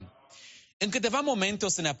În câteva momente o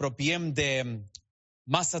să ne apropiem de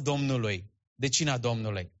masa Domnului, de cina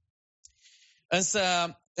Domnului. Însă,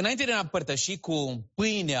 înainte de a împărtăși cu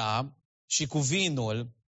pâinea și cu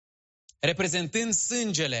vinul, reprezentând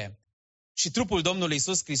sângele și trupul Domnului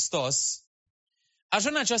Iisus Hristos, aș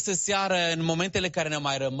vrea în această seară, în momentele care ne-au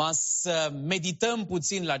mai rămas, să medităm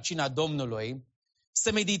puțin la cina Domnului,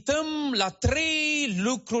 să medităm la 3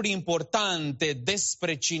 lucruri importante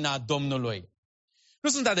despre cina Domnului. Nu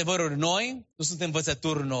sunt adevăruri noi, nu sunt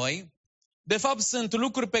învățături noi, de fapt sunt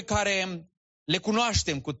lucruri pe care le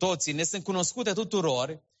cunoaștem cu toții, ne sunt cunoscute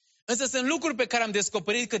tuturor, însă sunt lucruri pe care am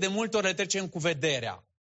descoperit că de multe ori le trecem cu vederea.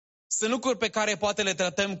 Sunt lucruri pe care poate le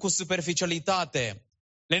tratăm cu superficialitate,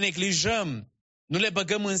 le neglijăm, nu le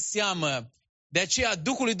băgăm în seamă. De aceea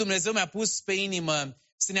Duhul lui Dumnezeu mi-a pus pe inimă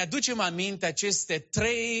să ne aducem aminte aceste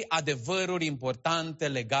 3 adevăruri importante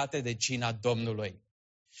legate de cina Domnului.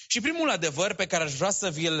 Și primul adevăr pe care aș vrea să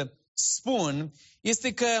vi-l spun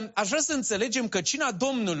este că aș vrea să înțelegem că cina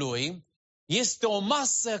Domnului este o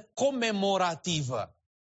masă comemorativă.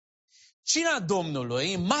 Cina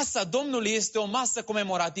Domnului, masa Domnului este o masă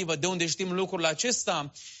comemorativă. De unde știm lucrul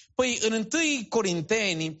acesta? Păi în 1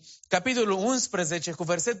 Corinteni, capitolul 11, cu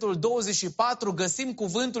versetul 24, găsim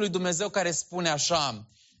cuvântul lui Dumnezeu care spune așa: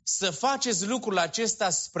 să faceți lucrul acesta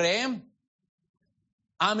spre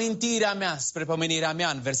amintirea mea, spre pomenirea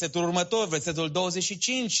mea. În versetul următor, versetul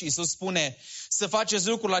 25, Iisus spune să faceți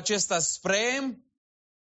lucrul acesta spre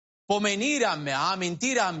pomenirea mea,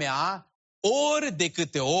 amintirea mea, ori de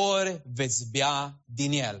câte ori veți bea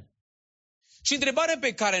din el. Și întrebarea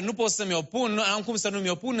pe care nu pot să mi-o pun, nu am cum să nu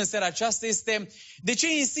mi-o pun în seara aceasta, este de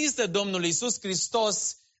ce insistă Domnul Iisus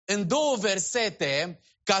Hristos în 2 versete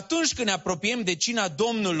că atunci când ne apropiem de cina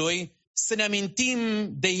Domnului să ne amintim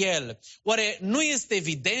de el. Oare nu este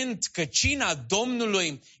evident că cina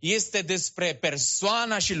Domnului este despre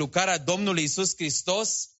persoana și lucrarea Domnului Iisus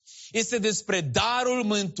Hristos? Este despre darul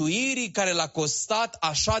mântuirii care l-a costat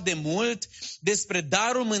așa de mult, despre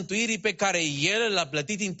darul mântuirii pe care El l-a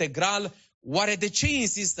plătit integral. Oare de ce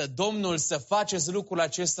insistă Domnul să faceți lucrul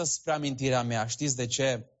acesta spre amintirea mea? Știți de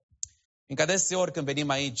ce? Fiindcă adeseori când venim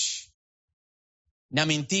aici, ne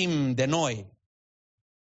amintim de noi,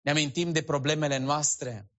 ne amintim de problemele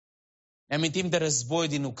noastre, ne amintim de război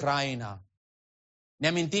din Ucraina, ne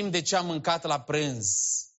amintim de ce am mâncat la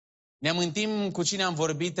prânz, ne amintim cu cine am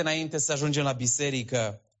vorbit înainte să ajungem la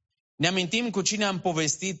biserică, ne amintim cu cine am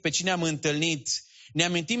povestit, pe cine am întâlnit, ne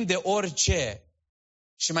amintim de orice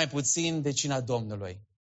și mai puțin de cina Domnului.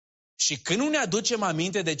 Și când nu ne aducem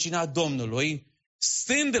aminte de cina Domnului,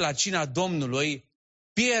 stând la cina Domnului,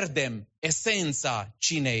 pierdem esența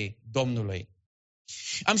cinei Domnului.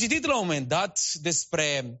 Am citit la un moment dat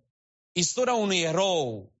despre istoria unui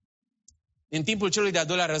erou în timpul celui de-al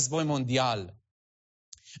 2-lea război mondial.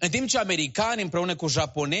 În timp ce americanii împreună cu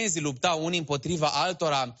japonezii luptau unii împotriva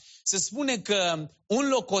altora, se spune că un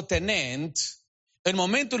locotenent, în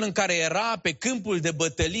momentul în care era pe câmpul de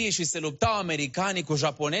bătălie și se luptau americanii cu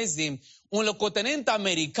japonezii, un locotenent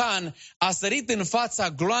american a sărit în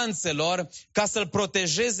fața gloanțelor ca să-l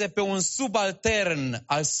protejeze pe un subaltern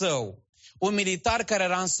al său, un militar care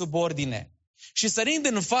era în subordine. Și sărind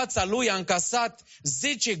în fața lui a încasat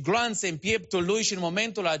 10 gloanțe în pieptul lui și în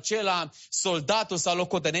momentul acela soldatul sau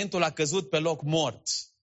locotenentul a căzut pe loc mort.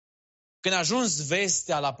 Când a ajuns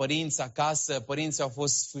vestea la părinți acasă, părinții au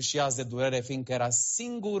fost sfâșiați de durere, fiindcă era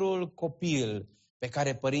singurul copil pe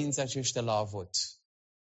care părinții aceștia l-au avut.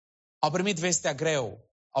 Au primit vestea greu,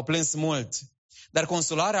 au plâns mult, dar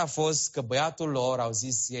consolarea a fost că băiatul lor, au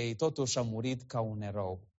zis ei, totuși a murit ca un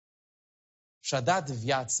erou. Și-a dat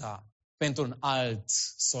viața pentru un alt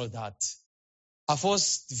soldat. A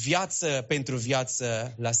fost viață pentru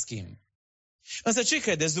viață la schimb. Însă ce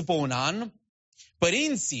credeți? După un an,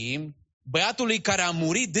 părinții băiatului care a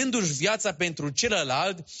murit dându-și viața pentru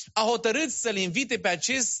celălalt a hotărât să-l invite pe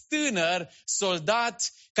acest tânăr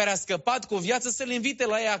soldat care a scăpat cu viață, să-l invite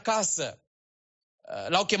la ei acasă.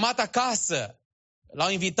 L-au chemat acasă,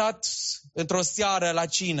 l-au invitat într-o seară la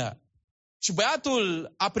cină. Și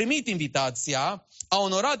băiatul a primit invitația, a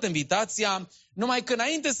onorat invitația, numai că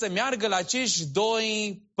înainte să meargă la acești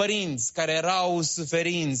 2 părinți care erau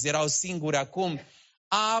suferinți, erau singuri acum,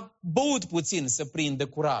 a băut puțin să prindă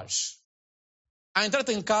curaj. A intrat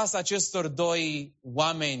în casa acestor 2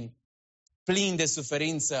 oameni plini de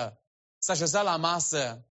suferință, s-a așezat la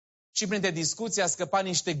masă și printre discuții a scăpat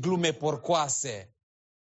niște glume porcoase.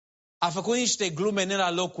 A făcut niște glume ne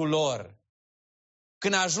la locul lor.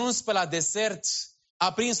 Când a ajuns pe la desert,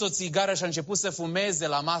 a prins o țigară și a început să fumeze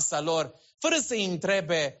la masa lor, fără să-i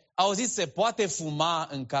întrebe, auziți, se poate fuma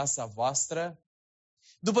în casa voastră?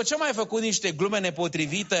 După ce a mai făcut niște glume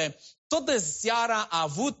nepotrivite, toată seara a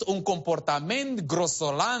avut un comportament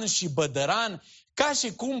grosolan și bădăran, ca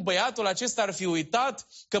și cum băiatul acesta ar fi uitat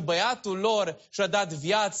că băiatul lor și-a dat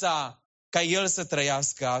viața ca el să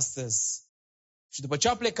trăiască astăzi. Și după ce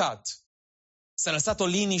a plecat, s-a lăsat o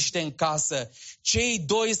liniște în casă, cei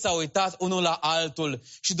doi s-au uitat unul la altul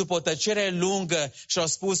și după o tăcere lungă și-au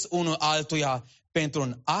spus unul altuia: pentru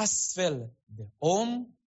un astfel de om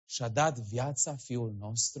și-a dat viața Fiul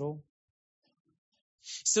nostru?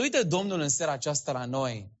 Se uită Domnul în seara aceasta la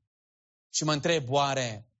noi și mă întreb,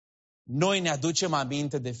 oare noi ne aducem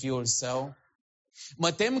aminte de Fiul Său?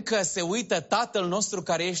 Mă tem că se uită Tatăl nostru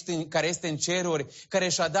care este în ceruri, care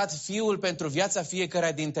și-a dat Fiul pentru viața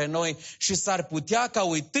fiecăruia dintre noi și s-ar putea ca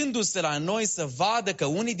uitându-se la noi să vadă că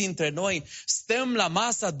unii dintre noi stăm la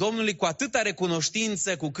masa Domnului cu atâta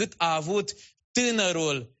recunoștință cu cât a avut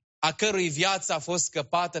tânărul a cărui viață a fost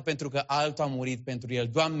scăpată pentru că altul a murit pentru el.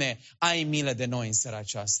 Doamne, ai milă de noi în seara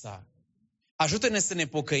aceasta. Ajută-ne să ne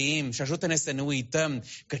pocăim și ajută-ne să ne uităm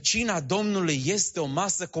că cina Domnului este o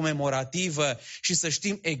masă comemorativă și să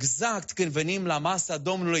știm exact când venim la masa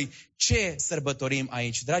Domnului ce sărbătorim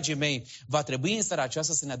aici. Dragii mei, va trebui în seara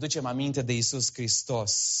aceasta să ne aducem aminte de Iisus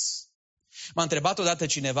Hristos. M-a întrebat odată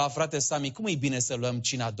cineva: frate Sami, cum e bine să luăm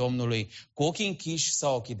cina Domnului? Cu ochii închiși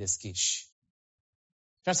sau ochii deschiși?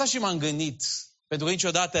 Și am stat și m-am gândit, pentru că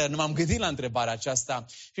niciodată nu m-am gândit la întrebarea aceasta.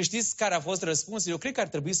 Și știți care a fost răspunsul? Eu cred că ar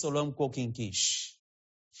trebui să o luăm cu ochii închiși.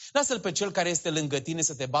 Lasă-l pe cel care este lângă tine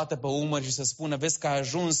să te bată pe umăr și să spună: vezi că a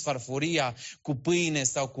ajuns farfuria cu pâine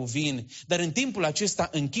sau cu vin. Dar în timpul acesta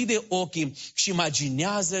închide ochii și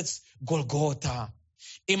imaginează-ți Golgota.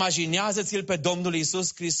 Imaginează-ți-l pe Domnul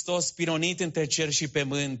Iisus Hristos pironit între cer și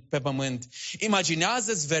pe pământ.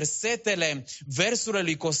 Imaginează-ți versurile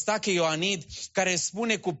lui Costache Ioanid, care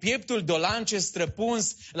spune: cu pieptul dolance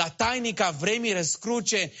străpuns, la tainica vremii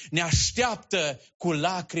răscruce, ne așteaptă cu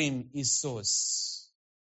lacrimi Iisus.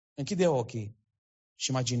 Închide ochii și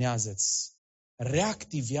imaginează-ți,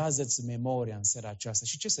 reactivează-ți memoria în seara aceasta.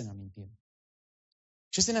 Și ce să ne amintim?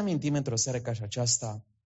 Ce să ne amintim într-o seară ca și aceasta?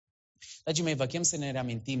 Dragii mei, vă chem să ne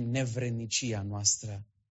reamintim nevrednicia noastră.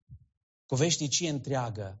 Cu veșnicie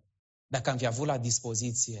întreagă, dacă am fi avut la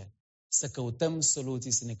dispoziție să căutăm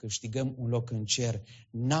soluții, să ne câștigăm un loc în cer,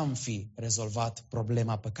 n-am fi rezolvat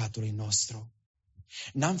problema păcatului nostru.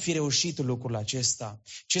 N-am fi reușit lucrul acesta.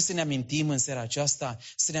 Ce să ne amintim în seara aceasta?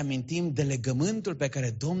 Să ne amintim de legământul pe care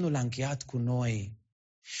Domnul l-a încheiat cu noi.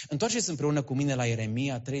 Întoarceți împreună cu mine la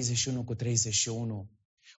Ieremia 31:31.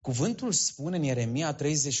 Cuvântul spune în Ieremia 31:31: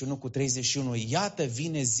 iată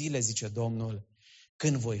vine zile, zice Domnul,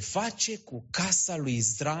 când voi face cu casa lui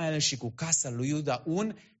Israel și cu casa lui Iuda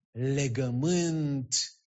un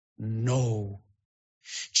legământ nou.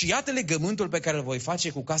 Și iată legământul pe care îl voi face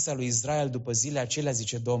cu casa lui Israel după zilele acelea,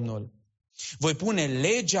 zice Domnul. Voi pune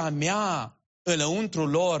legea mea înăuntru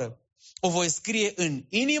lor, o voi scrie în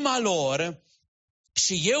inima lor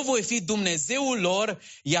și eu voi fi Dumnezeul lor,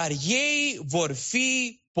 iar ei vor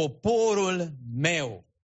fi poporul meu.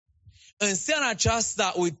 În seara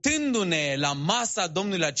aceasta, uitându-ne la masa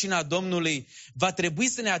Domnului, la cina Domnului, va trebui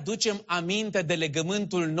să ne aducem aminte de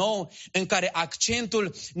legământul nou în care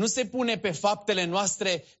accentul nu se pune pe faptele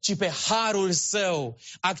noastre, ci pe harul Său.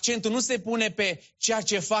 Accentul nu se pune pe ceea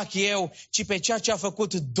ce fac eu, ci pe ceea ce a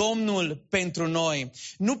făcut Domnul pentru noi.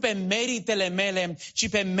 Nu pe meritele mele, ci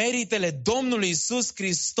pe meritele Domnului Iisus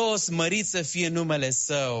Hristos, mărit să fie numele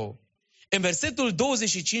Său. În versetul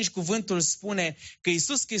 25 cuvântul spune că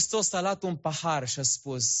Iisus Hristos a luat un pahar și a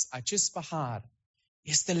spus: acest pahar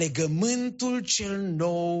este legământul cel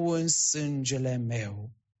nou în sângele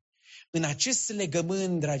meu. În acest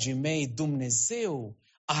legământ, dragii mei, Dumnezeu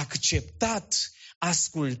a acceptat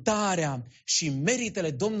ascultarea și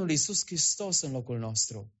meritele Domnului Iisus Hristos în locul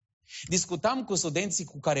nostru. Discutam cu studenții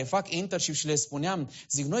cu care fac internship și le spuneam,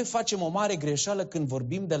 zic, noi facem o mare greșeală când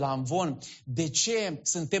vorbim de la amvon. De ce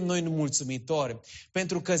suntem noi nemulțumitori?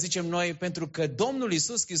 Pentru că, zicem noi, pentru că Domnul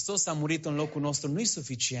Iisus Hristos a murit în locul nostru, nu-i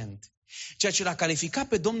suficient. Ceea ce l-a calificat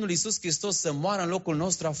pe Domnul Iisus Hristos să moară în locul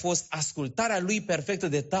nostru a fost ascultarea Lui perfectă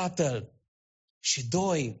de Tatăl și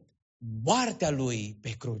 2, moartea Lui pe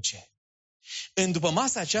cruce. După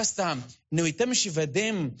masa aceasta ne uităm și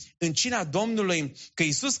vedem în cina Domnului că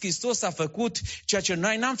Iisus Hristos a făcut ceea ce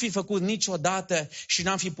noi n-am fi făcut niciodată și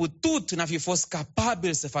n-am fi fost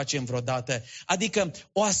capabili să facem vreodată. Adică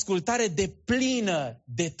o ascultare deplină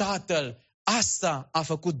de Tatăl. Asta a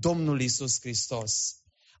făcut Domnul Iisus Hristos.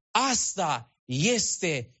 Asta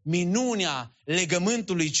este minunea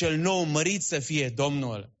legământului cel nou, mărit să fie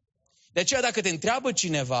Domnul. De aceea dacă te întreabă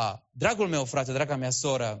cineva, dragul meu frate, draga mea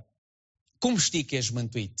soră, cum știi că ești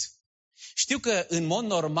mântuit? Știu că în mod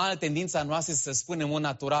normal tendința noastră este să spunem în mod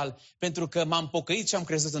natural, pentru că m-am pocăit și am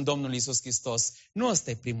crezut în Domnul Iisus Hristos. Nu ăsta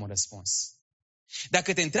e primul răspuns.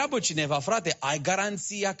 Dacă te întreabă cineva, frate, ai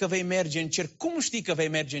garanția că vei merge în cer? Cum știi că vei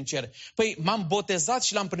merge în cer? Păi m-am botezat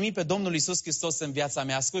și l-am primit pe Domnul Iisus Hristos în viața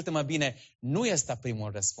mea. Ascultă-mă bine, nu este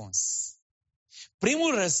primul răspuns.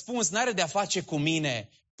 Primul răspuns n-are de-a face cu mine.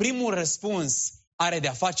 Primul răspuns are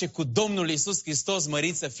de-a face cu Domnul Iisus Hristos,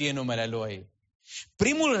 mărit să fie numele Lui.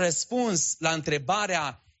 Primul răspuns la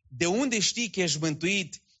întrebarea de unde știi că ești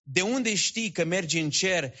mântuit, de unde știi că mergi în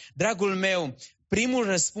cer, dragul meu, primul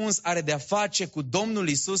răspuns are de-a face cu Domnul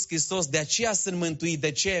Iisus Hristos, de aceea sunt mântuit.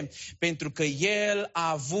 De ce? Pentru că El a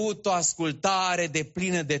avut o ascultare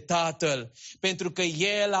deplină de Tatăl, pentru că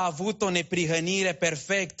El a avut o neprihănire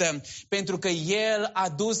perfectă, pentru că El a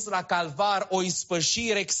dus la calvar o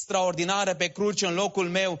ispășire extraordinară pe cruce în locul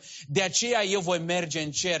meu, de aceea eu voi merge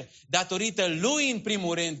în cer, datorită Lui în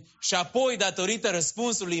primul rând și apoi datorită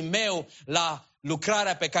răspunsului meu la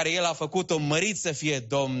lucrarea pe care El a făcut-o, mărit să fie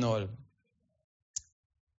Domnul.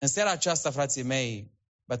 În seara aceasta, frații mei,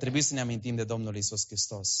 va trebui să ne amintim de Domnul Iisus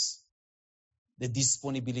Hristos, de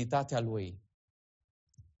disponibilitatea Lui,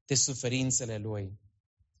 de suferințele Lui,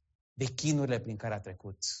 de chinurile prin care a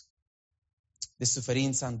trecut, de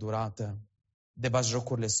suferința îndurată, de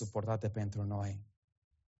batjocurile suportate pentru noi.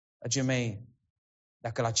 Dragii mei,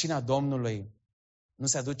 dacă la cina Domnului nu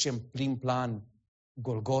se aduce în prim plan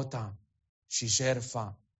Golgota și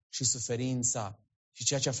jertfa și suferința și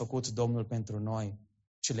ceea ce a făcut Domnul pentru noi,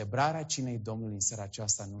 celebrarea cinei Domnului în seara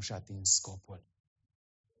aceasta nu și-a atins scopul.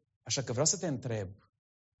 Așa că vreau să te întreb,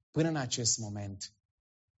 până în acest moment,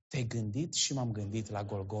 te-ai gândit și m-am gândit la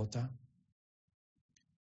Golgota?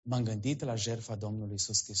 M-am gândit la jertfa Domnului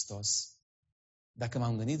Iisus Hristos? Dacă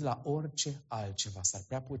m-am gândit la orice altceva, s-ar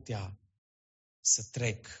prea putea să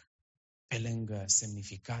trec pe lângă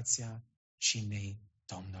semnificația cinei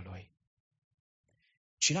Domnului.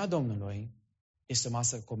 Cina Domnului este o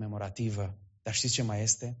masă comemorativă. Dar știți ce mai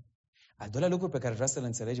este? Al doilea lucru pe care vreau să-l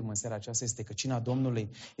înțelegem în seara aceasta este că cina Domnului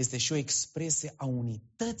este și o expresie a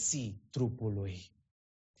unității trupului.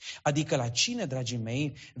 Adică la cină, dragii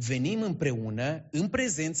mei, venim împreună în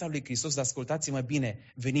prezența lui Hristos. Ascultați-mă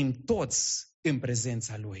bine, venim toți în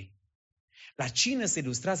prezența Lui. La cină se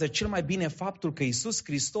ilustrează cel mai bine faptul că Iisus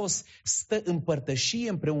Hristos stă în părtășie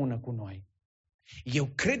împreună cu noi. Eu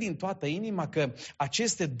cred din toată inima că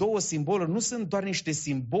aceste două simboluri nu sunt doar niște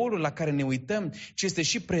simboluri la care ne uităm, ci este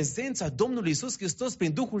și prezența Domnului Iisus Hristos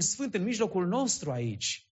prin Duhul Sfânt în mijlocul nostru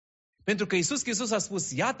aici. Pentru că Iisus Hristos a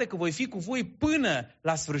spus, iată că voi fi cu voi până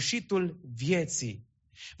la sfârșitul vieții.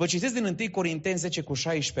 Vă citesc din 1 Corinteni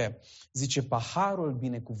 10:16. Zice, paharul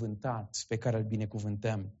binecuvântat pe care îl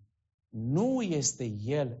binecuvântăm, nu este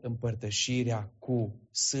el împărtășirea cu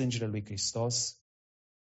sângele lui Hristos?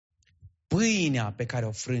 Pâinea pe care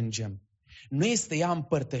o frângem, nu este ea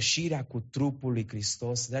împărtășirea cu trupul lui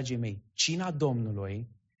Hristos? Dragii mei, cina Domnului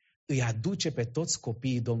îi aduce pe toți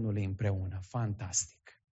copiii Domnului împreună.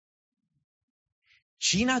 Fantastic!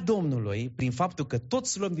 Cina Domnului, prin faptul că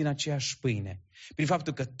toți luăm din aceeași pâine, prin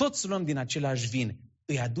faptul că toți luăm din același vin,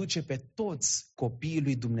 îi aduce pe toți copiii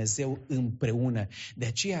lui Dumnezeu împreună. De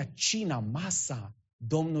aceea cina, masa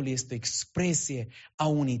Domnului este o expresie a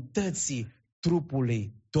unității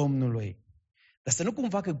trupului Domnului. Dar să nu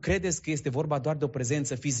cumva că credeți că este vorba doar de o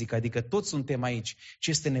prezență fizică, adică toți suntem aici, ci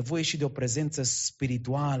este nevoie și de o prezență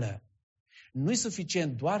spirituală. Nu-i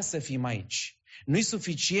suficient doar să fim aici. Nu-i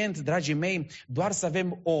suficient, dragii mei, doar să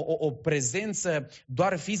avem o prezență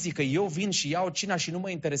doar fizică. Eu vin și iau cina și nu mă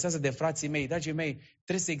interesează de frații mei. Dragii mei,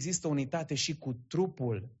 trebuie să există unitate și cu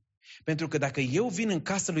trupul. Pentru că dacă eu vin în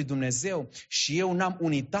casa lui Dumnezeu și eu n-am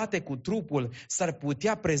unitate cu trupul, s-ar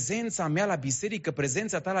putea prezența mea la biserică,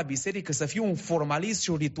 prezența ta la biserică să fie un formalism și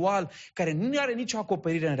un ritual care nu are nicio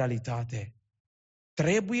acoperire în realitate.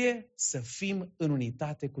 Trebuie să fim în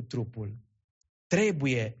unitate cu trupul.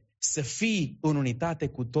 Trebuie să fii în unitate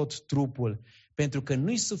cu tot trupul, pentru că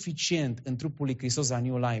nu-i suficient în trupul lui Hristos la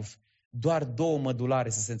New Life doar 2 mădulare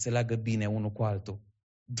să se înțeleagă bine unul cu altul.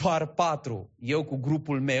 Doar 4. Eu cu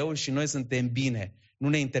grupul meu și noi suntem bine. Nu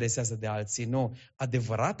ne interesează de alții. Nu.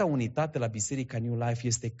 Adevărata unitate la Biserica New Life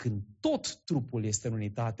este când tot trupul este în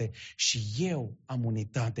unitate și eu am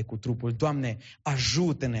unitate cu trupul. Doamne,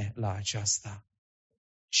 ajută-ne la aceasta.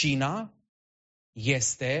 Cina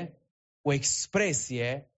este o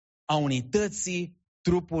expresie a unității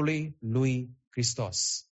trupului lui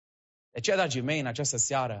Hristos. De aceea, dragii mei, în această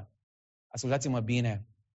seară, ascultați-mă bine,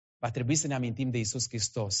 va trebui să ne amintim de Iisus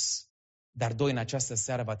Hristos. Dar 2, în această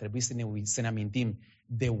seară va trebui să ne amintim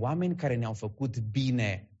de oameni care ne-au făcut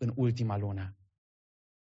bine în ultima lună.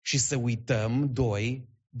 Și să uităm, 2,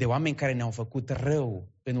 de oameni care ne-au făcut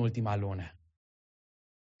rău în ultima lună.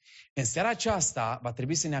 În seara aceasta va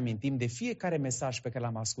trebui să ne amintim de fiecare mesaj pe care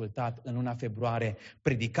l-am ascultat în luna februarie,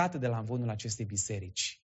 predicat de la învonul acestei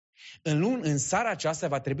biserici. În seara aceasta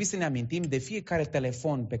va trebui să ne amintim de fiecare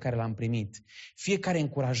telefon pe care l-am primit, fiecare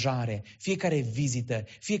încurajare, fiecare vizită,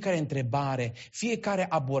 fiecare întrebare, fiecare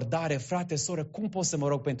abordare, frate, soră, cum pot să mă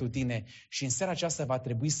rog pentru tine? Și în seara aceasta va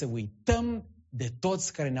trebui să uităm de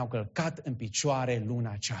toți care ne-au călcat în picioare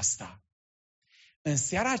luna aceasta. În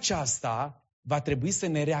seara aceasta va trebui să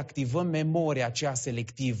ne reactivăm memoria aceea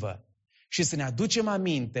selectivă și să ne aducem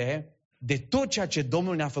aminte de tot ceea ce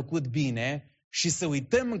Domnul ne-a făcut bine și să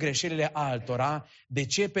uităm greșelile altora. De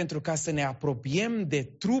ce? Pentru ca să ne apropiem de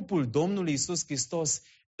trupul Domnului Iisus Hristos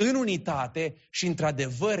în unitate și,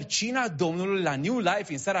 într-adevăr, cina Domnului la New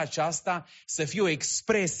Life în seara aceasta să fie o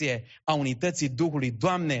expresie a unității Duhului.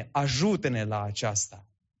 Doamne, ajută-ne la aceasta!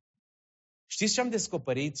 Știți ce am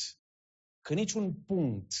descoperit? Că niciun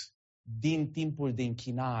punct din timpul de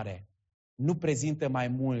închinare nu prezintă mai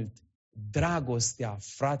mult dragostea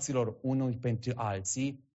fraților unui pentru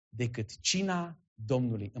alții decât cina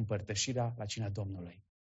Domnului, împărtășirea la cina Domnului.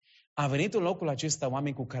 Am venit în locul acesta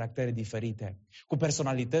oameni cu caractere diferite, cu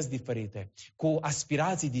personalități diferite, cu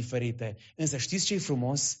aspirații diferite. Însă știți ce e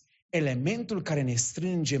frumos? Elementul care ne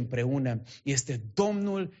strânge împreună este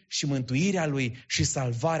Domnul și mântuirea Lui și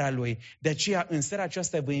salvarea Lui. De aceea, în seara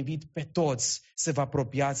aceasta vă invit pe toți să vă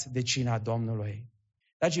apropiați de cina Domnului.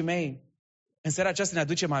 Dragii mei, în seara aceasta ne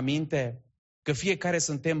aducem aminte că fiecare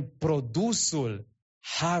suntem produsul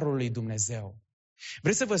harului lui Dumnezeu.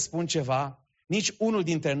 Vreau să vă spun ceva? Nici unul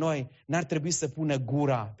dintre noi n-ar trebui să pună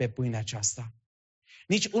gura pe pâinea aceasta.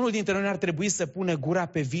 Nici unul dintre noi n-ar trebui să pună gura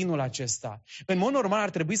pe vinul acesta. În mod normal ar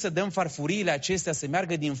trebui să dăm farfuriile acestea să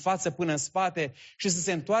meargă din față până în spate și să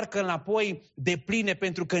se întoarcă înapoi de pline,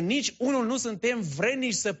 pentru că nici unul nu suntem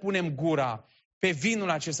vrednici să punem gura pe vinul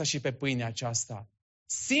acesta și pe pâinea aceasta.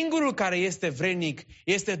 Singurul care este vrednic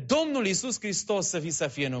este Domnul Iisus Hristos, să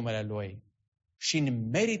fie numele Lui. Și în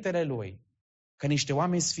meritele Lui, ca niște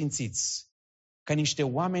oameni sfințiți, ca niște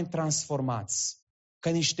oameni transformați, ca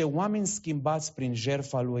niște oameni schimbați prin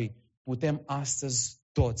jertfa Lui, putem astăzi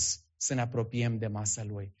toți să ne apropiem de masa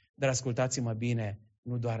Lui. Dar ascultați-mă bine,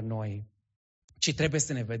 nu doar noi, ci trebuie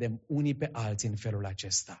să ne vedem unii pe alții în felul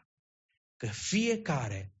acesta. Că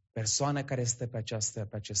fiecare persoană care stă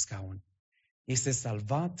pe acest scaun este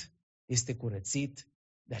salvat, este curățit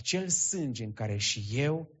de acel sânge în care și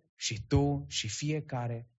eu, și tu, și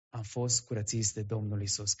fiecare am fost curățiți de Domnul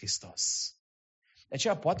Iisus Hristos. De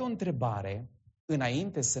aceea, poate o întrebare,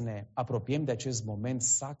 înainte să ne apropiem de acest moment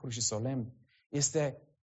sacru și solemn, este: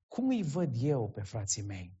 cum îi văd eu pe frații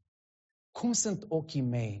mei? Cum sunt ochii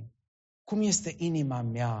mei? Cum este inima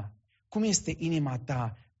mea? Cum este inima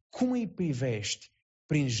ta? Cum îi privești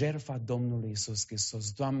prin jertfa Domnului Iisus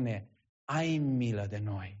Hristos? Doamne, ai milă de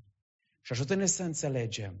noi. Și ajută-ne să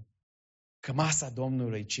înțelegem că masa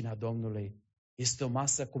Domnului, cina Domnului, este o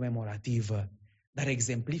masă comemorativă, dar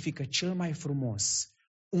exemplifică cel mai frumos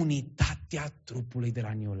unitatea trupului de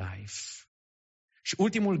la New Life. Și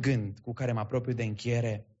ultimul gând cu care mă apropiu de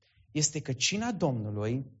încheiere este că cina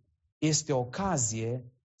Domnului este o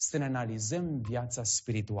ocazie să ne analizăm viața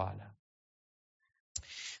spirituală.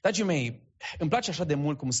 Dragii mei, îmi place așa de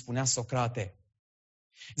mult cum spunea Socrate.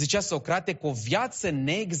 Zicea Socrate că o viață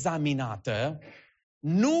neexaminată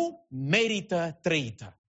nu merită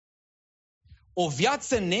trăită. O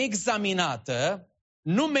viață neexaminată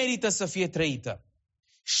nu merită să fie trăită.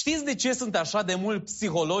 Știți de ce sunt așa de mulți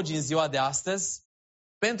psihologi în ziua de astăzi?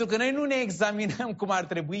 Pentru că noi nu ne examinăm cum ar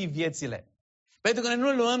trebui viețile. Pentru că noi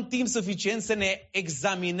nu luăm timp suficient să ne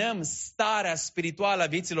examinăm starea spirituală a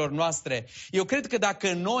vieților noastre. Eu cred că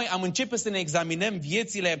dacă noi am începe să ne examinăm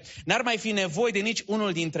viețile, n-ar mai fi nevoie de nici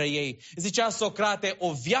unul dintre ei. Zicea Socrate,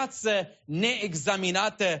 o viață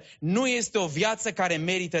neexaminată nu este o viață care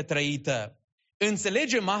merită trăită.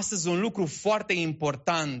 Înțelegem astăzi un lucru foarte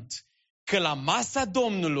important, că la masa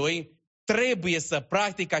Domnului trebuie să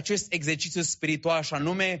practic acest exercițiu spiritual, și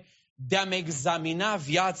anume de a-mi examina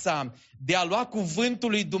viața, de a lua cuvântul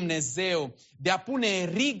lui Dumnezeu, de a pune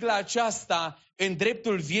rigla aceasta în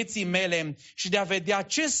dreptul vieții mele și de a vedea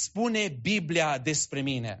ce spune Biblia despre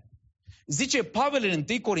mine. Zice Pavel în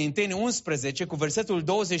 1 Corinteni 11 cu versetul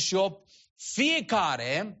 28,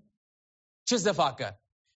 fiecare ce să facă?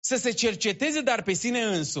 Să se cerceteze dar pe sine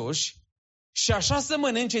însuși și așa să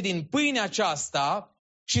mănânce din pâinea aceasta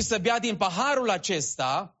și să bea din paharul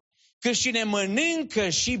acesta, că cine mănâncă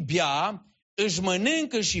și bea, își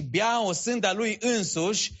mănâncă și bea osânda lui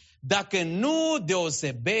însuși, dacă nu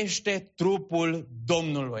deosebește trupul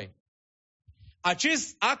Domnului.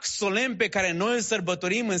 acest act solemn pe care noi îl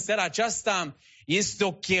sărbătorim în seara aceasta este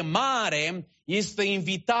o chemare, este o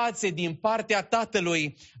invitație din partea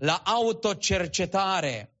Tatălui la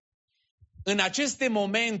autocercetare. În aceste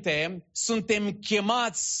momente suntem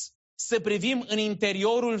chemați să privim în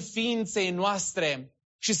interiorul ființei noastre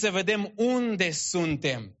și să vedem unde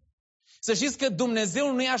suntem. Să știți că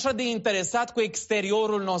Dumnezeu nu e așa de interesat cu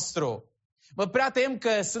exteriorul nostru. Mă prea tem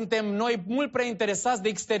că suntem noi mult prea interesați de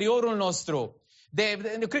exteriorul nostru.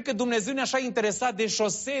 Eu cred că Dumnezeu nu e așa interesat de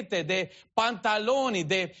șosete, de pantaloni,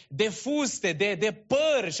 de fuste, de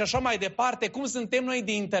păr și așa mai departe. Cum suntem noi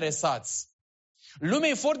de interesați? Lumea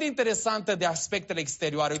e foarte interesantă de aspectele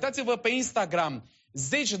exterioare. Uitați-vă pe Instagram.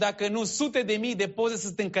 Zeci, dacă nu sute de mii de poze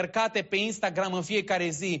sunt încărcate pe Instagram în fiecare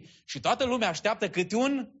zi. Și toată lumea așteaptă câte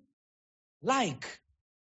un like,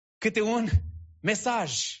 câte un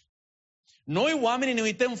mesaj. Noi oamenii ne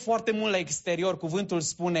uităm foarte mult la exterior. Cuvântul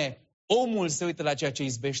spune, omul se uită la ceea ce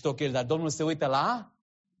izbește ochii, dar Domnul se uită la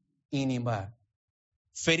inimă.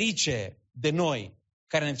 Ferice de noi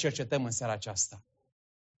care ne cercetăm în seara aceasta.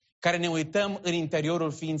 Care ne uităm în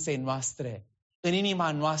interiorul ființei noastre, în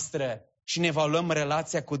inima noastră și ne evaluăm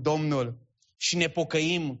relația cu Domnul și ne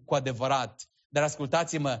pocăim cu adevărat. Dar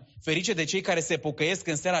ascultați-mă, ferice de cei care se pocăiesc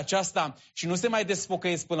în seara aceasta și nu se mai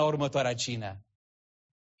despocăiesc până la următoarea cină.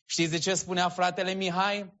 Știți de ce spunea fratele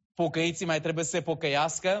Mihai? Pocăiții mai trebuie să se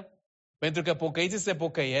pocăiască? Pentru că pocăiții se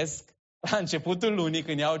pocăiesc la începutul lunii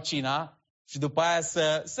când iau cina și după aia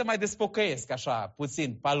să mai despocăiesc așa,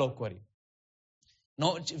 puțin, pe locuri.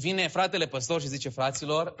 No, vine fratele păstor și zice,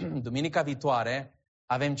 fraților, duminica viitoare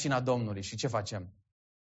avem cina Domnului. Și ce facem?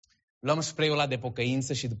 Luăm spray-ul ăla de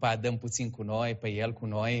pocăință și după aia dăm puțin cu noi, pe el cu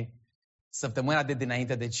noi. Săptămâna de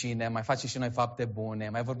dinainte de cine, mai facem și noi fapte bune,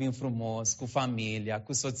 mai vorbim frumos cu familia,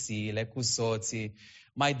 cu soțiile, cu soții,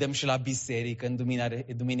 mai dăm și la biserică în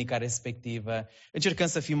duminica respectivă. Încercăm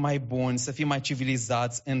să fim mai buni, să fim mai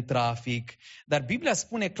civilizați în trafic. Dar Biblia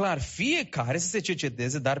spune clar, fiecare să se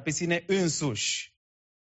cerceteze, dar pe sine însuși.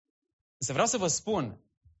 Însă vreau să vă spun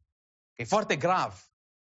că e foarte grav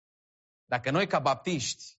dacă noi ca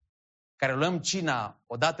baptiști, care luăm cina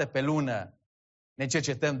o dată pe lună, ne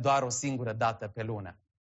cercetăm doar o singură dată pe lună.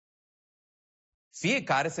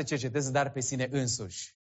 Fiecare se cerceteze dar pe sine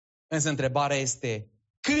însuși. Însă întrebarea este,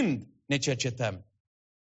 când ne cercetăm?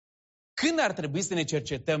 Când ar trebui să ne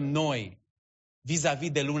cercetăm noi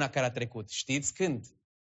vis-a-vis de luna care a trecut? Știți când?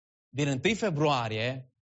 Din 1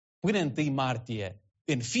 februarie până 1 martie,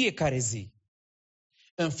 în fiecare zi.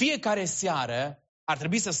 În fiecare seară ar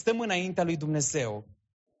trebui să stăm înaintea lui Dumnezeu,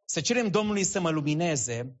 să cerem Domnului să mă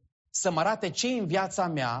lumineze, să mă arate ce în viața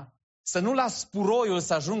mea, să nu las puroiul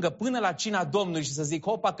să ajungă până la cina Domnului și să zic,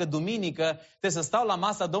 hopa, că duminică trebuie să stau la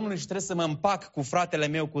masa Domnului și trebuie să mă împac cu fratele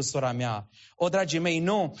meu, cu sora mea. O, dragii mei,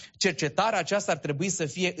 nu, cercetarea aceasta ar trebui să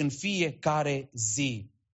fie în fiecare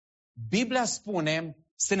zi. Biblia spune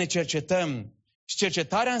să ne cercetăm și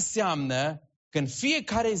cercetarea înseamnă că în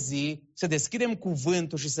fiecare zi să deschidem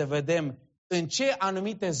cuvântul și să vedem în ce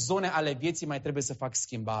anumite zone ale vieții mai trebuie să fac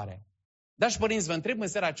schimbare. Dragi părinți, vă întreb în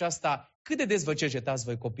seara aceasta, cât de des vă cercetați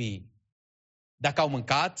voi copiii? Dacă au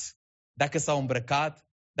mâncat, dacă s-au îmbrăcat,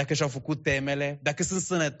 dacă și-au făcut temele, dacă sunt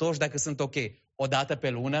sănătoși, dacă sunt ok. O dată pe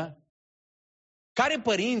lună? Care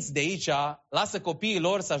părinți de aici lasă copiii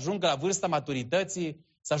lor să ajungă la vârsta maturității,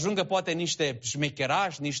 să ajungă poate niște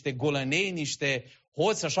șmecherași, niște golănei, niște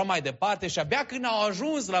hoți și așa mai departe și abia când au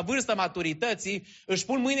ajuns la vârsta maturității își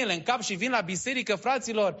pun mâinile în cap și vin la biserică,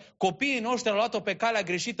 fraților, copiii noștri au luat-o pe calea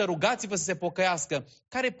greșită, rugați-vă să se pocăiască.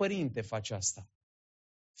 Care părinte face asta?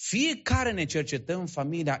 Fiecare ne cercetăm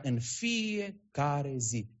familia în fiecare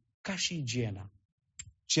zi, ca și igiena.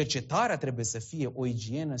 Cercetarea trebuie să fie o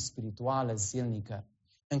igienă spirituală zilnică,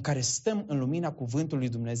 în care stăm în lumina cuvântului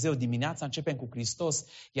lui Dumnezeu. Dimineața începem cu Hristos,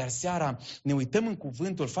 iar seara ne uităm în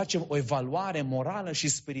cuvântul, facem o evaluare morală și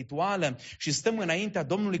spirituală și stăm înaintea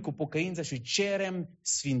Domnului cu pocăință și cerem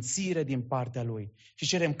sfințire din partea Lui. Și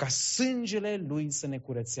cerem ca sângele Lui să ne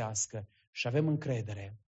curățească. Și avem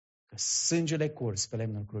încredere că sângele curs pe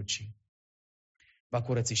lemnul crucii va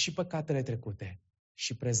curăți și păcatele trecute,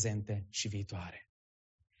 și prezente, și viitoare.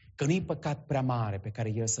 Că nu-i păcat prea mare pe care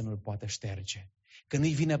El să nu-l poată șterge. Că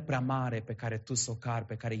nu-i vină prea mare pe care tu s-o cari,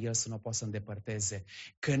 pe care El să nu o poată să îndepărteze.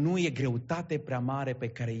 Că nu e greutate prea mare pe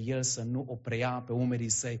care El să nu o preia pe umerii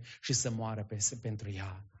Săi și să moară pentru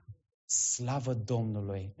ea. Slavă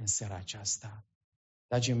Domnului în seara aceasta.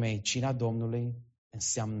 Dragii mei, cina Domnului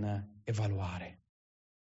înseamnă evaluare.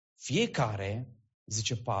 Fiecare,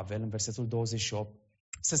 zice Pavel în versetul 28,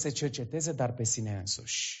 să se cerceteze, dar pe sine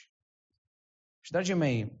însuși. Și, dragii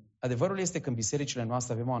mei, adevărul este că în bisericile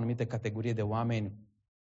noastre avem o anumită categorie de oameni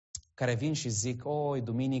care vin și zic, oi,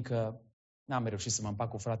 duminică, n-am reușit să mă împac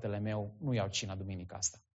cu fratele meu, nu iau cina duminica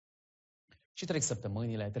asta. Și trec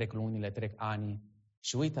săptămânile, trec lunile, trec anii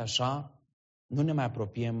și uite așa, nu ne mai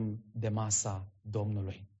apropiem de masa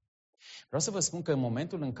Domnului. Vreau să vă spun că în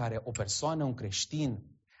momentul în care o persoană, un creștin,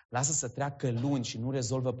 lasă să treacă luni și nu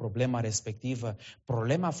rezolvă problema respectivă,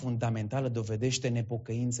 problema fundamentală dovedește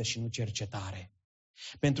nepocăință și nu cercetare.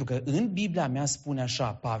 Pentru că în Biblia mea spune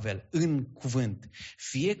așa, Pavel, în cuvânt,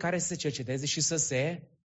 fiecare să se cerceteze și să se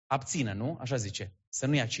abțină, nu? Așa zice, să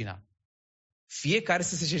nu ia cina. Fiecare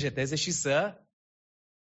să se cerceteze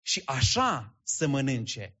și așa să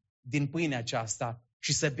mănânce din pâinea aceasta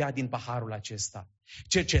și să bea din paharul acesta.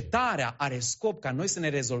 Cercetarea are scop ca noi să ne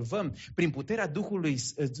rezolvăm prin puterea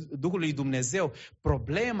Duhului Dumnezeu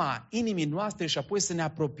problema inimii noastre și apoi să ne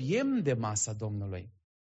apropiem de masa Domnului.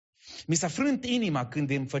 Mi s-a frânt inima când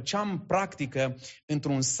îmi făceam practică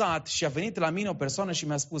într-un sat și a venit la mine o persoană și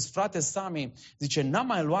mi-a spus, frate Sami, zice, n-am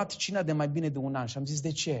mai luat cina de mai bine de un an. Și am zis,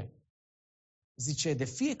 de ce? Zice, de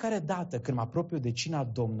fiecare dată când mă apropiu de cina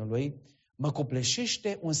Domnului, mă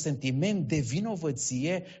copleșește un sentiment de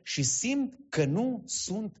vinovăție și simt că nu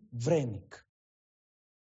sunt vrednic.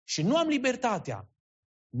 Și nu am libertatea.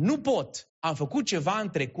 Nu pot. Am făcut ceva în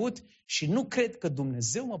trecut și nu cred că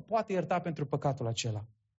Dumnezeu mă poate ierta pentru păcatul acela.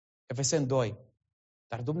 Efeseni 2.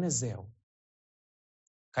 Dar Dumnezeu,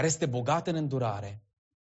 care este bogat în îndurare,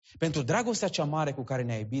 pentru dragostea cea mare cu care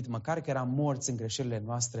ne-a iubit, măcar că eram morți în greșelile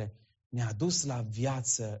noastre, ne-a adus la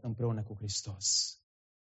viață împreună cu Hristos.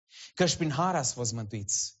 Căci prin har ați fost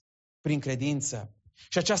mântuiți, prin credință.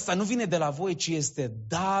 Și aceasta nu vine de la voi, ci este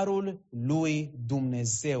darul lui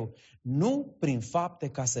Dumnezeu. Nu prin fapte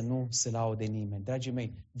ca să nu se laude nimeni. Dragii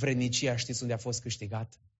mei, vrednicia știți unde a fost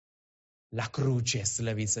câștigat? La cruce,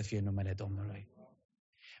 slăvit să fie numele Domnului.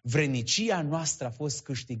 Vrednicia noastră a fost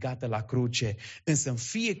câștigată la cruce, însă în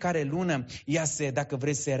fiecare lună ea dacă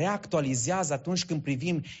vreți, se reactualizează atunci când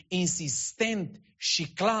privim insistent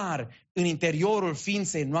și clar în interiorul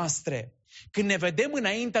ființei noastre. Când ne vedem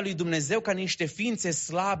înaintea lui Dumnezeu ca niște ființe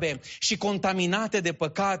slabe și contaminate de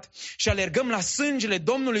păcat și alergăm la sângele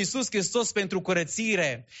Domnului Iisus Hristos pentru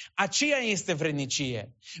curățire, aceea este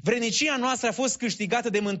vrednicie. Vrednicia noastră a fost câștigată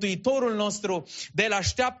de Mântuitorul nostru, de El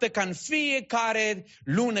așteaptă ca în fiecare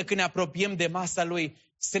lună când ne apropiem de masa Lui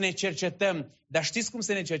să ne cercetăm. Dar știți cum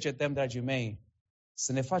să ne cercetăm, dragii mei?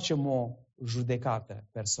 Să ne facem o judecată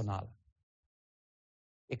personală.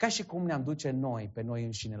 E ca și cum ne-am duce noi, pe noi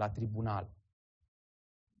înșine, la tribunal.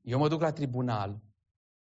 Eu mă duc la tribunal,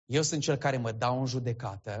 eu sunt cel care mă dau în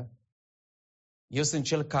judecată, eu sunt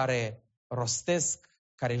cel care rostesc,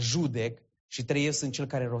 care judec și eu sunt cel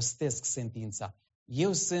care rostesc sentința.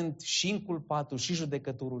 Eu sunt și inculpatul, și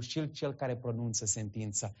judecătorul, și cel care pronunță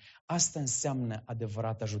sentința. Asta înseamnă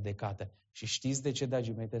adevărata judecată. Și știți de ce,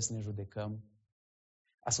 dragii mei, trebuie să ne judecăm?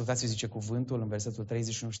 Ascultați, zice cuvântul în versetul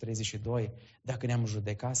 31 și 32, dacă ne-am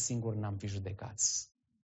judecat singuri, n-am fi judecați.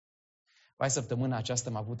 Săptămâna aceasta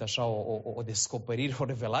am avut așa o descoperire, o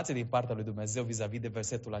revelație din partea lui Dumnezeu vis-a-vis de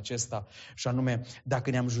versetul acesta, și anume, dacă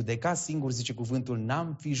ne-am judecat singuri, zice cuvântul,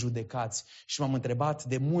 n-am fi judecați. Și m-am întrebat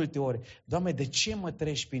de multe ori, Doamne, de ce mă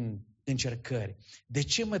treci prin încercări? De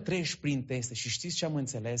ce mă treci prin teste? Și știți ce am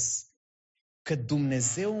înțeles? Că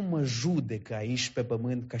Dumnezeu mă judecă aici pe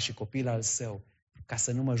pământ ca și copil al Său, ca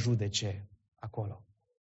să nu mă judece acolo.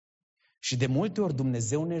 Și de multe ori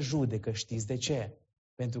Dumnezeu ne judecă, știți de ce?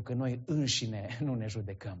 Pentru că noi înșine nu ne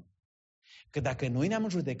judecăm. Că dacă noi ne-am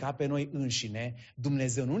judecat pe noi înșine,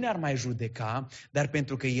 Dumnezeu nu ne-ar mai judeca, dar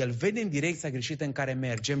pentru că El vede în direcția greșită în care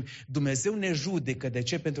mergem, Dumnezeu ne judecă. De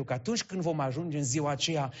ce? Pentru că atunci când vom ajunge în ziua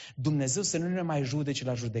aceea, Dumnezeu să nu ne mai judece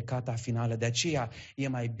la judecata finală. De aceea e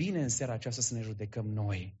mai bine în seara aceasta să ne judecăm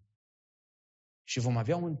noi. Și vom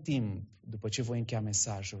avea un timp, după ce voi încheia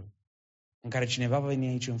mesajul, în care cineva va veni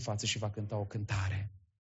aici în față și va cânta o cântare.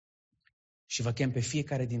 Și vă chem pe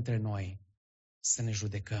fiecare dintre noi să ne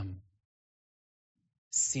judecăm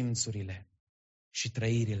simțurile și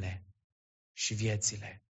trăirile și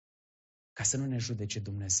viețile, ca să nu ne judece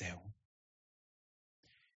Dumnezeu.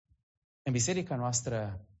 În biserica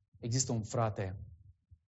noastră există un frate,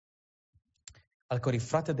 al cărui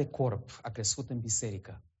frate de corp a crescut în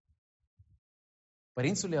biserică.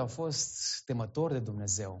 Părinții lui au fost temători de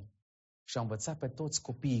Dumnezeu și au învățat pe toți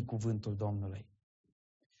copiii cuvântul Domnului.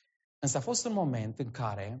 Însă a fost un moment în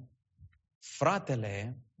care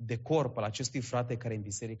fratele de corp al acestui frate care în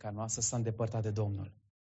biserica noastră s-a îndepărtat de Domnul.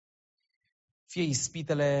 Fie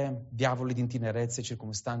ispitele diavolului din tinerețe,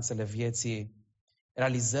 circumstanțele vieții,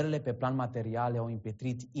 realizările pe plan material au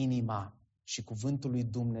împietrit inima și cuvântul lui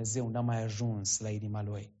Dumnezeu n-a mai ajuns la inima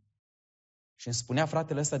lui. Și îmi spunea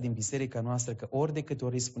fratele ăsta din biserica noastră că ori de câte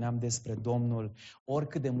ori îi spuneam despre Domnul,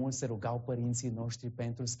 oricât de mult se rugau părinții noștri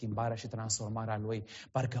pentru schimbarea și transformarea lui,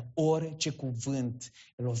 parcă orice cuvânt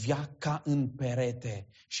lovea ca în perete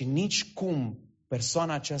și nici cum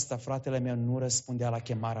persoana aceasta, fratele meu, nu răspundea la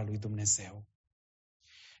chemarea lui Dumnezeu.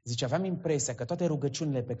 Zice, aveam impresia că toate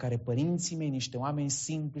rugăciunile pe care părinții mei, niște oameni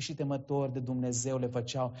simpli și temători de Dumnezeu le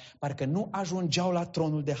făceau, parcă nu ajungeau la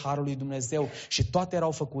tronul de harul lui Dumnezeu și toate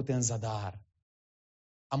erau făcute în zadar.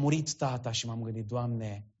 A murit tata și m-am gândit,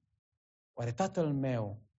 Doamne, oare tatăl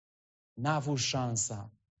meu n-a avut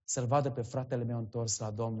șansa să-l vadă pe fratele meu întors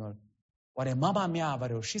la Domnul? Oare mama mea va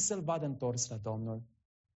reuși să-l vadă întors la Domnul?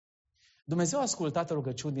 Dumnezeu a ascultat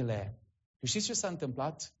rugăciunile. Și știți ce s-a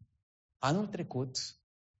întâmplat? Anul trecut,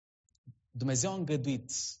 Dumnezeu a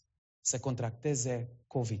îngăduit să contracteze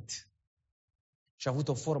COVID. Și a avut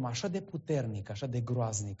o formă așa de puternică, așa de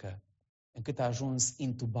groaznică, încât a ajuns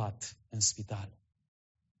intubat în spital.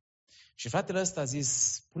 Și fratele ăsta a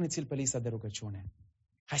zis, puneți-l pe lista de rugăciune.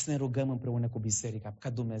 Hai să ne rugăm împreună cu biserica, ca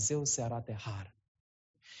Dumnezeu să arate har.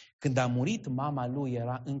 Când a murit mama lui,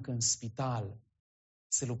 era încă în spital.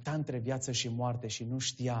 Se lupta între viață și moarte și nu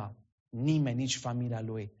știa nimeni, nici familia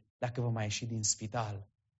lui, dacă va mai ieși din spital.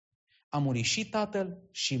 A murit și tatăl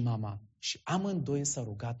și mama și amândoi s-au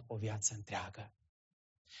rugat o viață întreagă.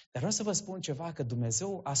 Dar vreau să vă spun ceva, că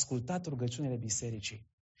Dumnezeu a ascultat rugăciunile bisericii.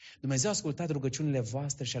 Dumnezeu a ascultat rugăciunile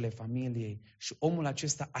voastre și ale familiei și omul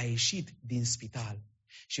acesta a ieșit din spital.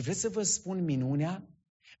 Și vreți să vă spun minunea?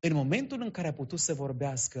 În momentul în care a putut să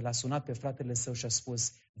vorbească, l-a sunat pe fratele său și a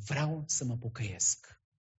spus, vreau să mă pocăiesc.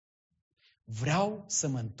 Vreau să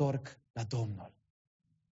mă întorc la Domnul.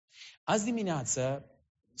 Azi dimineață,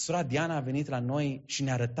 sora Diana a venit la noi și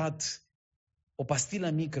ne-a arătat o pastilă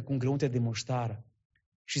mică cu un grăunte de muștar.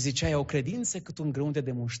 Și zicea, e o credință cât un grăunte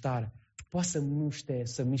de muștar poate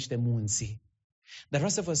să miște munții. Dar vreau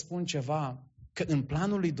să vă spun ceva, că în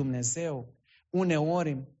planul lui Dumnezeu,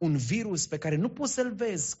 uneori, un virus pe care nu poți să-l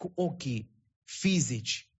vezi cu ochii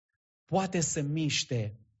fizici, poate să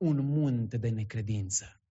miște un munte de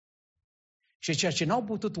necredință. Și ceea ce n-au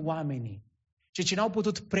putut oamenii, ceea ce n-au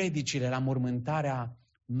putut predicile la mormântarea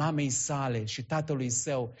mamei sale și tatălui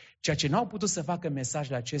său, ceea ce n-au putut să facă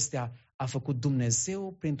mesajele acestea, a făcut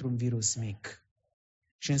Dumnezeu printr-un virus mic.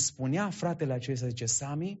 Și îmi spunea fratele acesta, zice,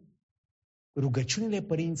 Sami, rugăciunile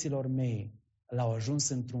părinților mei l-au ajuns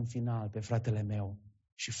într-un final pe fratele meu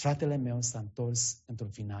și fratele meu s-a întors într-un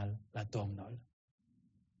final la Domnul.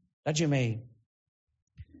 Dragii mei,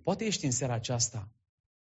 poate ești în seara aceasta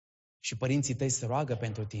și părinții tăi se roagă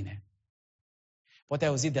pentru tine. Poate ai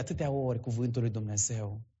auzit de atâtea ori cuvântul lui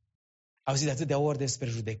Dumnezeu. Ai auzit de atâtea ori despre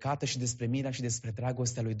judecată și despre mila și despre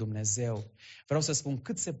dragostea lui Dumnezeu. Vreau să spun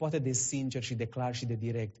cât se poate de sincer și de clar și de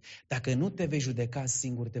direct. Dacă nu te vei judeca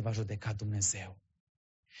singur, te va judeca Dumnezeu.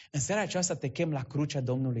 În seara aceasta te chem la crucea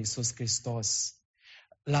Domnului Iisus Hristos.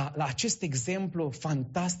 La acest exemplu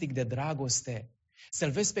fantastic de dragoste.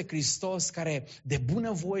 Să-L vezi pe Hristos care de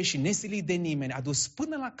bunăvoie și nesilit de nimeni a dus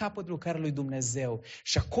până la capătul lucrării lui Dumnezeu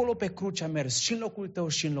și acolo pe cruce a mers și în locul tău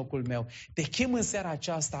și în locul meu. Te chem în seara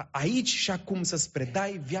aceasta aici și acum să-ți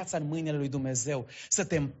predai viața în mâinile lui Dumnezeu, să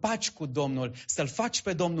te împaci cu Domnul, să-L faci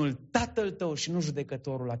pe Domnul Tatăl tău și nu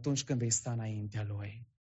judecătorul atunci când vei sta înaintea Lui.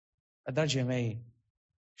 Dar, dragii mei,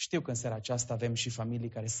 știu că în seara aceasta avem și familii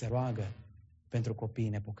care se roagă pentru copiii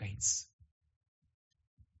nepocăiți.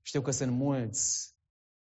 Știu că sunt mulți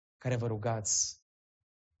care vă rugați.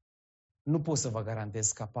 Nu pot să vă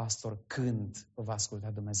garantez ca pastor când vă va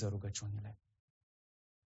asculta Dumnezeu rugăciunile.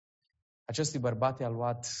 Acestui bărbat i-a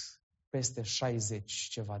luat peste 60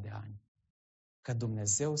 ceva de ani ca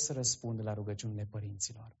Dumnezeu să răspundă la rugăciunile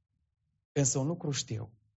părinților. Însă un lucru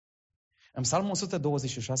știu. În Psalmul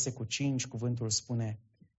 126:5 cuvântul spune,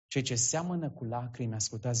 cei ce seamănă cu lacrimi,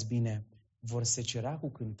 ascultați bine, vor secera cu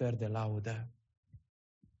cântări de laudă.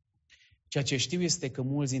 Ceea ce știu este că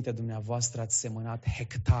mulți dintre dumneavoastră ați semănat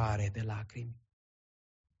hectare de lacrimi,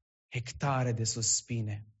 hectare de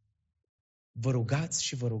suspine. Vă rugați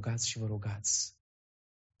și vă rugați și vă rugați.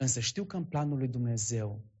 Însă știu că în planul lui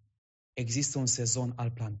Dumnezeu există un sezon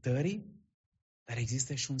al plantării, dar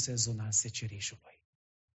există și un sezon al secerișului.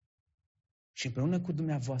 Și împreună cu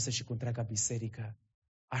dumneavoastră și cu întreaga biserică,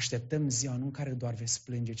 așteptăm ziua nu în care doar veți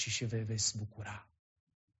plânge, ci și vă veți bucura.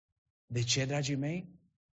 De ce, dragii mei?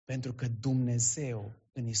 Pentru că Dumnezeu,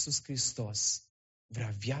 în Iisus Hristos, vrea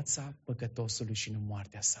viața păcătosului și nu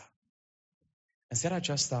moartea sa. În seara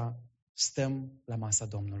aceasta stăm la masa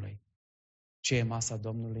Domnului. Ce e masa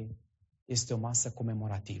Domnului? Este o masă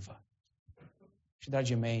comemorativă. Și,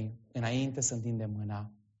 dragii mei, înainte să întindem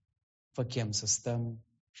mâna, vă chem să stăm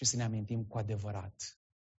și să ne amintim cu adevărat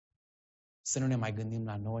să nu ne mai gândim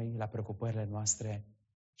la noi, la preocupările noastre,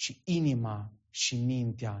 și inima și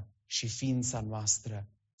mintea și ființa noastră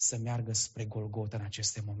să meargă spre Golgota în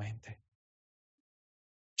aceste momente.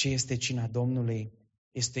 Ce este cina Domnului?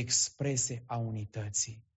 Este o expresie a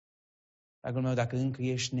unității. Dragul meu, dacă încă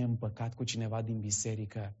ești neîmpăcat cu cineva din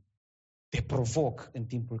biserică, te provoc în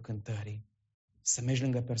timpul cântării să mergi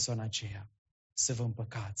lângă persoana aceea, să vă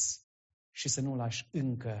împăcați și să nu lași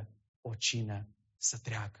încă o cină să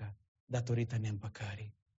treacă datorită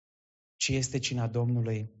neîmpăcării. Ce este cina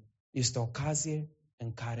Domnului? Este o ocazie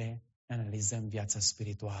în care ne analizăm viața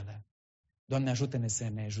spirituală. Doamne, ajută-ne să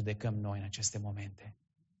ne judecăm noi în aceste momente.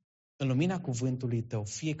 În lumina cuvântului Tău,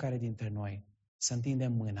 fiecare dintre noi să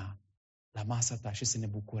întindem mâna la masa Ta și să ne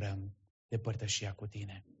bucurăm de părtășia cu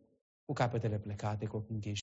Tine. Cu capetele plecate, cu ochii închiși.